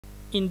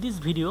In this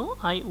video,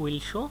 I will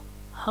show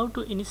how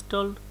to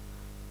install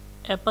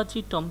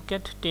Apache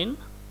Tomcat 10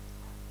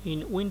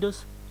 in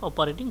Windows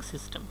operating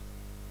system.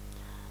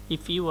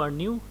 If you are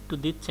new to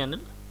this channel,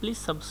 please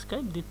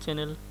subscribe this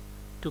channel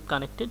to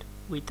connected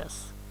with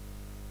us.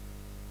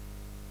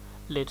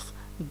 Let's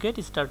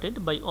get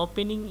started by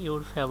opening your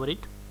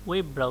favorite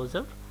web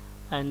browser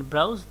and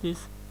browse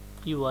this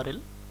URL.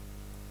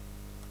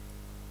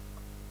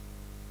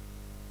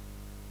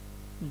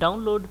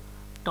 Download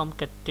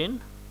Tomcat 10.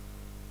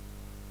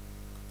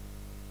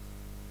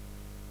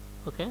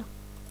 Okay.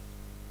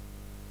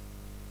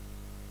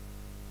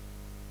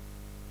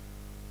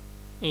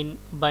 In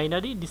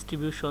binary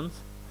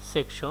distributions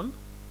section,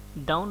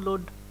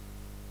 download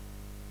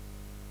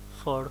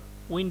for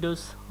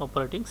Windows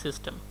operating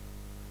system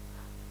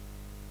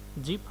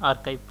zip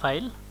archive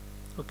file.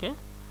 Okay,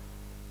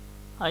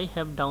 I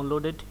have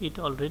downloaded it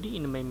already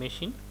in my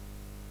machine.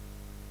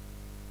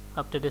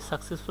 After a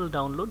successful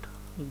download,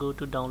 go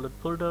to download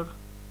folder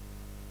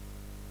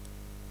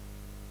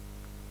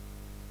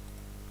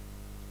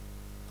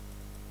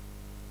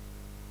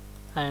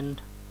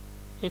and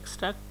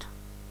extract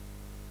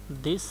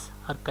this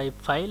archive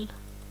file,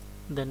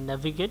 then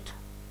navigate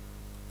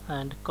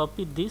and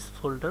copy this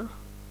folder,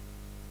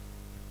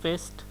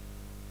 paste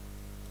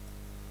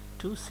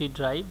to C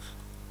drive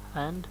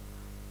and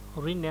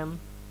rename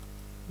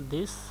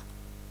this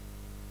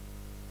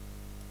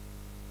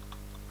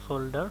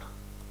folder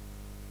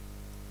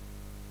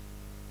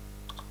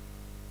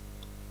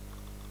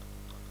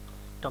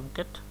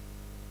Tomcat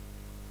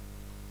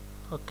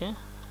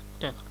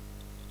 10.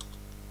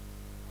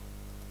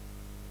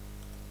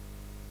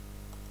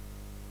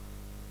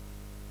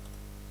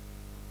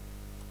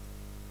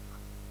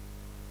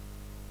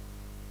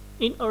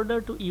 In order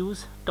to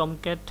use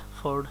Tomcat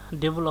for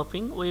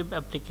developing web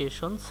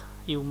applications,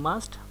 you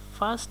must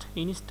first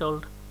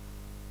install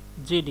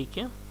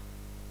JDK.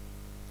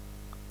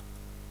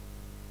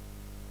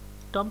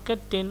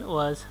 Tomcat 10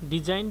 was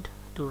designed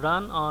to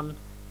run on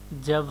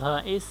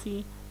Java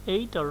AC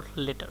 8 or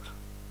later.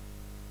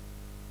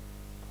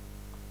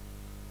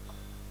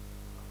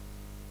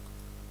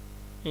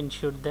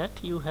 Ensure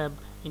that you have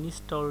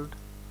installed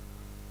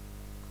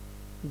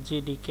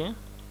JDK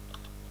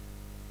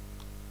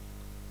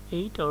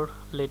 8 or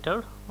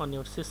later on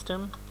your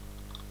system.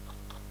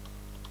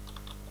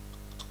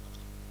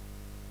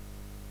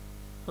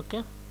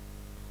 Okay,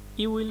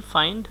 you will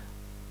find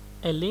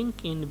a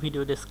link in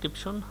video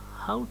description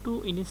how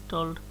to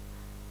install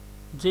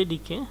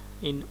JDK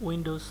in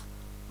Windows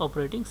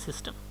operating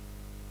system.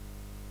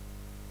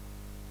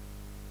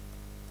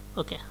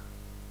 Okay,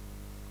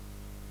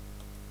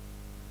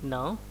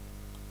 now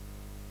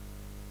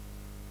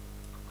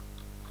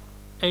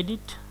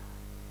edit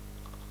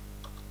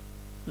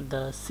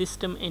the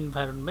system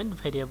environment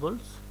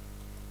variables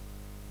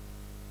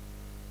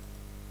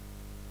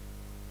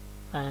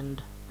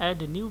and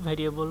add a new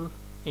variable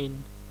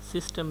in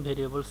system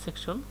variable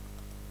section.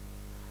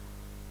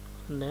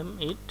 Name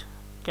it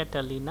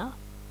Catalina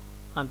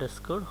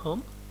underscore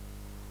home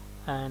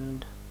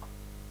and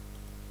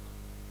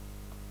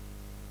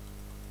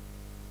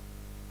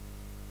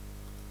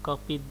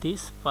copy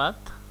this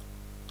path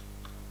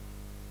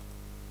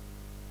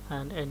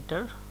and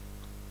enter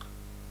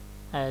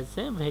as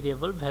a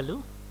variable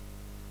value.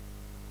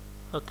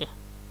 Okay,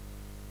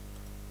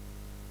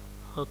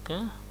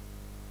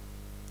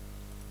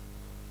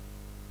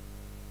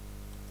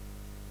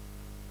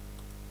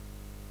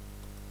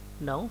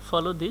 now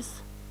follow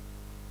this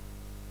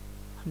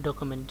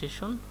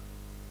documentation.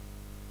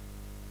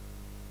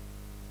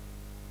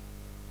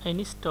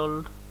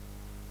 Install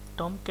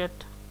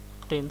Tomcat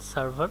 10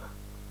 server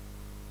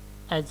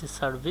as a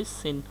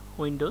service in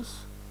Windows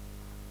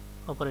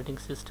operating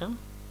system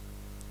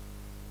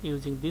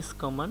using this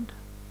command.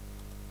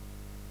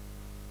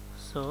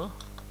 So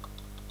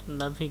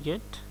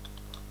navigate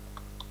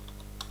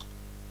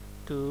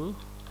to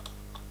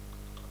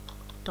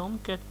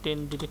Tomcat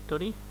 10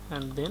 directory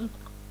and then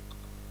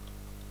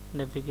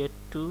navigate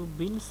to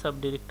bin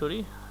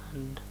subdirectory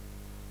and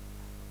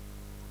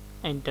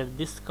enter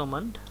this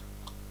command.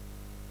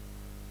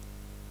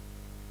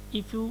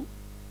 If you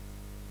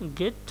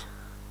get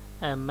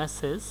a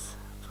message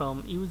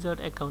from user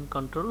account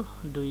control,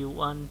 do you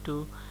want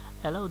to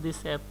allow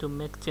this app to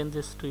make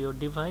changes to your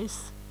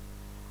device?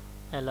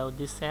 Allow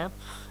this app,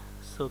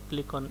 so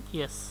click on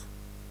yes.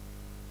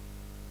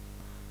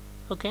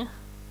 Okay,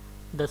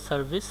 the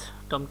service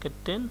Tomcat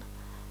 10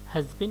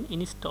 has been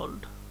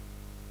installed.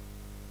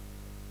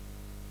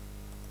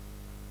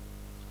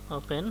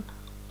 Open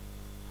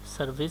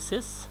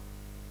services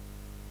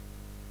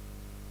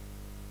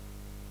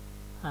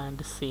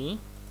and see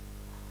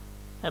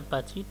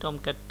Apache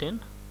Tomcat 10.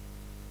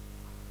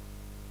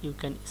 You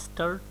can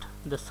start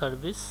the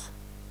service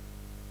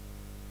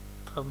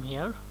from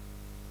here.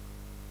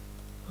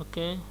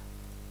 Okay,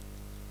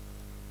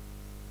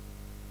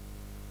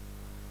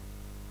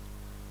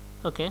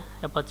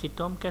 Apache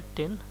Tomcat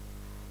 10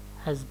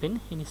 has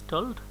been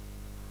installed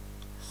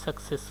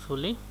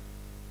successfully.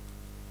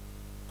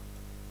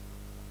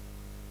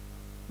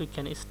 We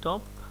can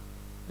stop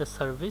the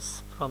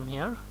service from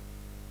here.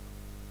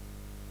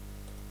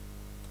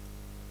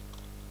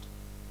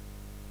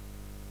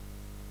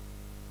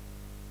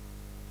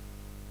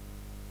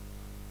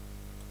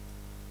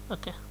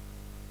 Okay.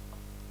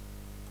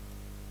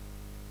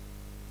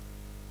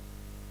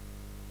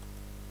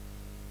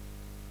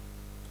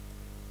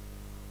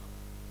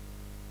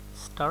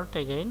 Start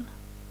again.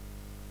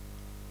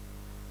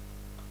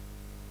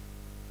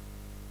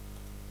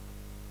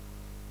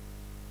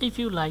 If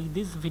you like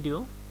this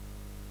video,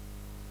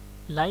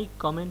 like,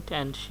 comment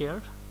and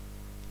share.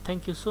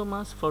 Thank you so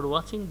much for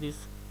watching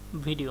this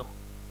video.